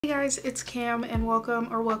Hey guys, it's Cam and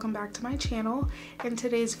welcome back to my channel. In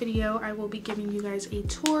today's video, I will be giving you guys a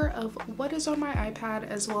tour of what is on my iPad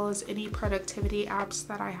as well as any productivity apps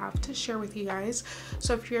that I have to share with you guys.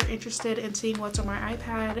 So if you're interested in seeing what's on my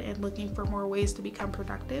iPad and looking for more ways to become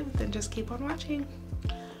productive, then just keep on watching.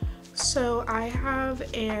 So I have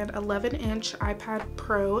an 11-inch iPad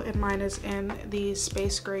Pro and mine is in the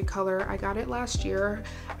space gray color. I got it last year.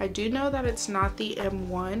 I do know that it's not the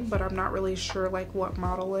M1, but I'm not really sure like what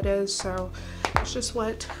model it is. So it's just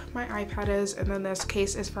what my iPad is. And then this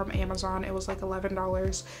case is from Amazon. It was like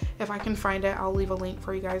 $11. If I can find it, I'll leave a link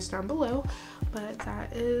for you guys down below. But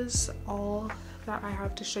that is all that I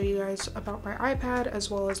have to show you guys about my iPad as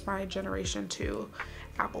well as my Generation 2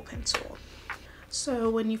 Apple Pencil. So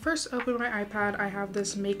when you first open my iPad, I have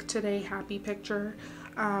this Make Today Happy picture.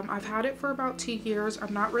 I've had it for about 2 years.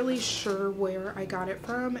 I'm not really sure where I got it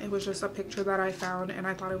from. It was just a picture that I found and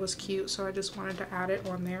I thought it was cute, so I just wanted to add it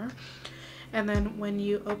on there. And then when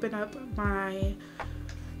you open up my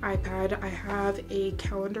iPad, I have a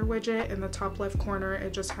calendar widget in the top left corner.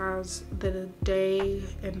 It just has the day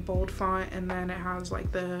in bold font, and then it has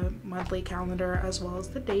like the monthly calendar as well as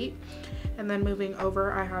the date. And then moving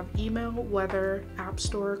over, I have email, weather, app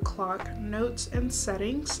store, clock, notes, and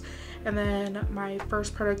settings. And then my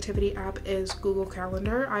first productivity app is Google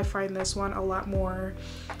Calendar. I find this one a lot more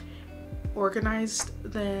organized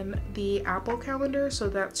than the Apple Calendar, so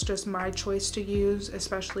that's just my choice to use,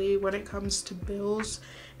 especially when it comes to bills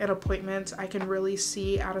and appointments. I can really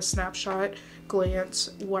see at a snapshot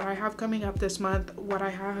glance what I have coming up this month, what I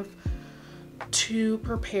have to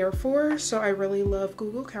prepare for, so I really love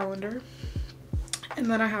Google Calendar. And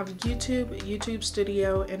then I have YouTube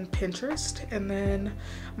Studio, and Pinterest. And then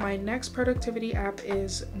my next productivity app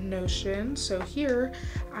is Notion. So here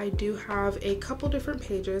I do have a couple different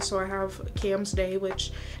pages. So I have Cam's Day,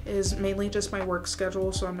 which is mainly just my work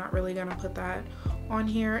schedule, so I'm not really gonna put that on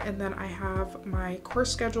here. And then I have my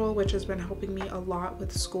course schedule, which has been helping me a lot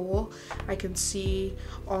with school. I can see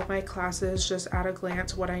all my classes just at a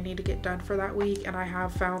glance, what I need to get done for that week, and I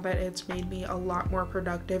have found that it's made me a lot more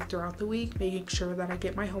productive throughout the week, making sure that I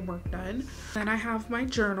get my homework done. Then I have my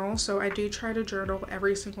journal, so I do try to journal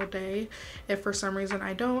every single day. If for some reason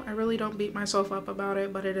I don't, I really don't beat myself up about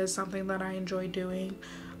it, but it is something that I enjoy doing.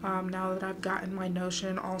 Now that I've gotten my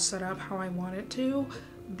Notion all set up how I want it to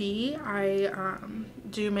be, I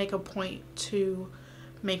do make a point to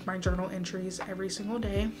make my journal entries every single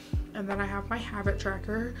day. And then I have my habit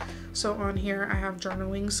tracker. So on here I have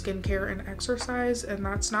journaling, skincare, and exercise, and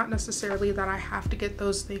that's not necessarily that I have to get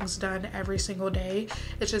those things done every single day.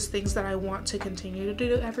 It's just things that I want to continue to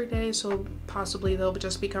do every day, so possibly they'll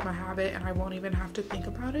just become a habit and I won't even have to think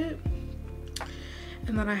about it.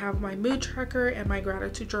 And then I have my mood tracker and my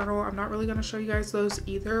gratitude journal. I'm not really going to show you guys those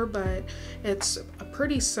either, but it's a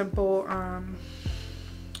pretty simple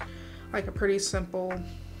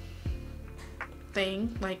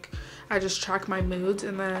thing. Like, I just track my moods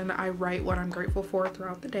and then I write what I'm grateful for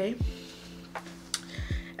throughout the day.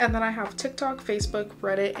 And then I have TikTok, Facebook,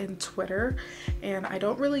 Reddit, and Twitter. And I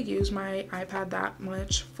don't really use my iPad that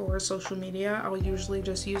much for social media. I'll usually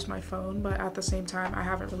just use my phone, but at the same time, I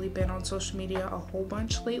haven't really been on social media a whole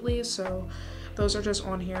bunch lately. So those are just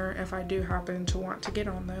on here if I do happen to want to get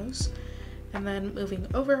on those. And then moving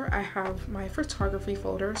over, I have my photography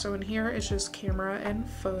folder. So in here, it's just camera and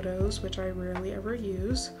photos, which I rarely ever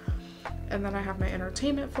use. And then I have my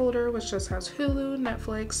entertainment folder, which just has Hulu,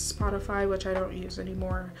 Netflix, Spotify, which I don't use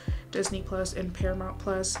anymore, Disney Plus, and Paramount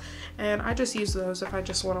Plus. And I just use those if I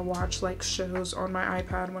just want to watch like shows on my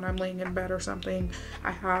iPad when I'm laying in bed or something.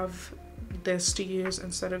 I have this to use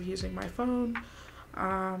instead of using my phone.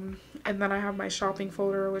 And then I have my shopping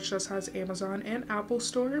folder, which just has Amazon and Apple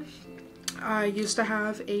Store. I used to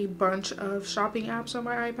have a bunch of shopping apps on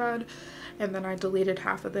my iPad, and then I deleted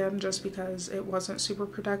half of them just because it wasn't super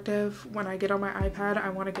productive. When I get on my iPad, I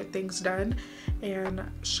want to get things done, and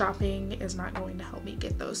shopping is not going to help me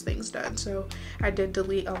get those things done. So I did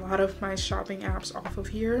delete a lot of my shopping apps off of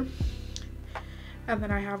here. And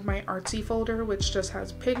then I have my artsy folder, which just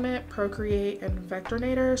has Pigment, Procreate, and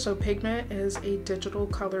Vectorinator. So Pigment is a digital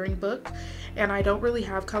coloring book, and I don't really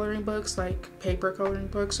have coloring books like paper coloring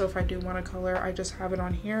books, so if I do want to color, I just have it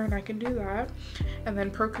on here and I can do that. And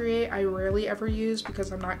then Procreate I rarely ever use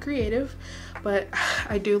because I'm not creative, but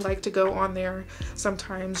I do like to go on there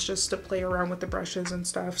sometimes just to play around with the brushes and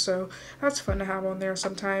stuff, so that's fun to have on there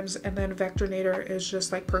sometimes. And then Vectorinator is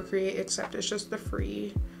just like Procreate, except it's just the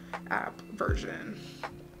free app version.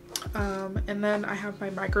 And then I have my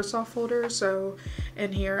Microsoft folder. So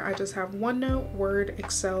in here I just have OneNote, Word,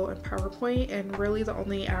 Excel, and PowerPoint, and really the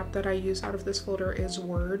only app that I use out of this folder is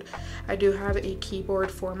Word. I do have a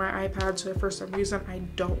keyboard for my iPad, so if for some reason I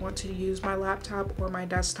don't want to use my laptop or my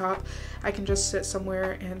desktop, I can just sit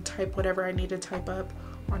somewhere and type whatever I need to type up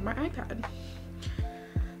on my iPad.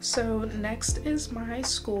 So next is my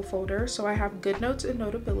school folder. So I have GoodNotes and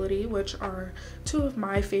Notability, which are two of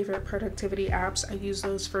my favorite productivity apps. I use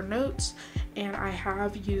those for notes, and I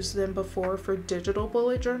have used them before for digital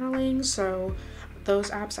bullet journaling. So those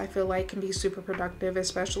apps I feel like can be super productive,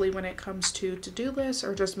 especially when it comes to to-do lists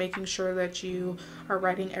or just making sure that you are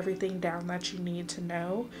writing everything down that you need to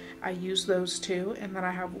know. I use those too. And then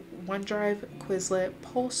I have OneDrive, Quizlet,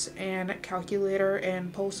 Pulse, and Calculator.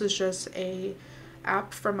 And Pulse is just a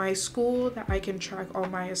app from my school that I can track all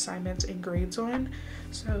my assignments and grades on.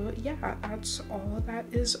 So yeah, that's all that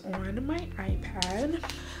is on my iPad.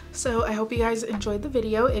 So I hope you guys enjoyed the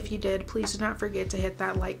video. If you did, please do not forget to hit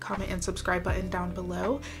that like, comment, and subscribe button down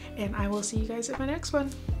below, and I will see you guys in my next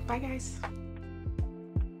one. Bye guys.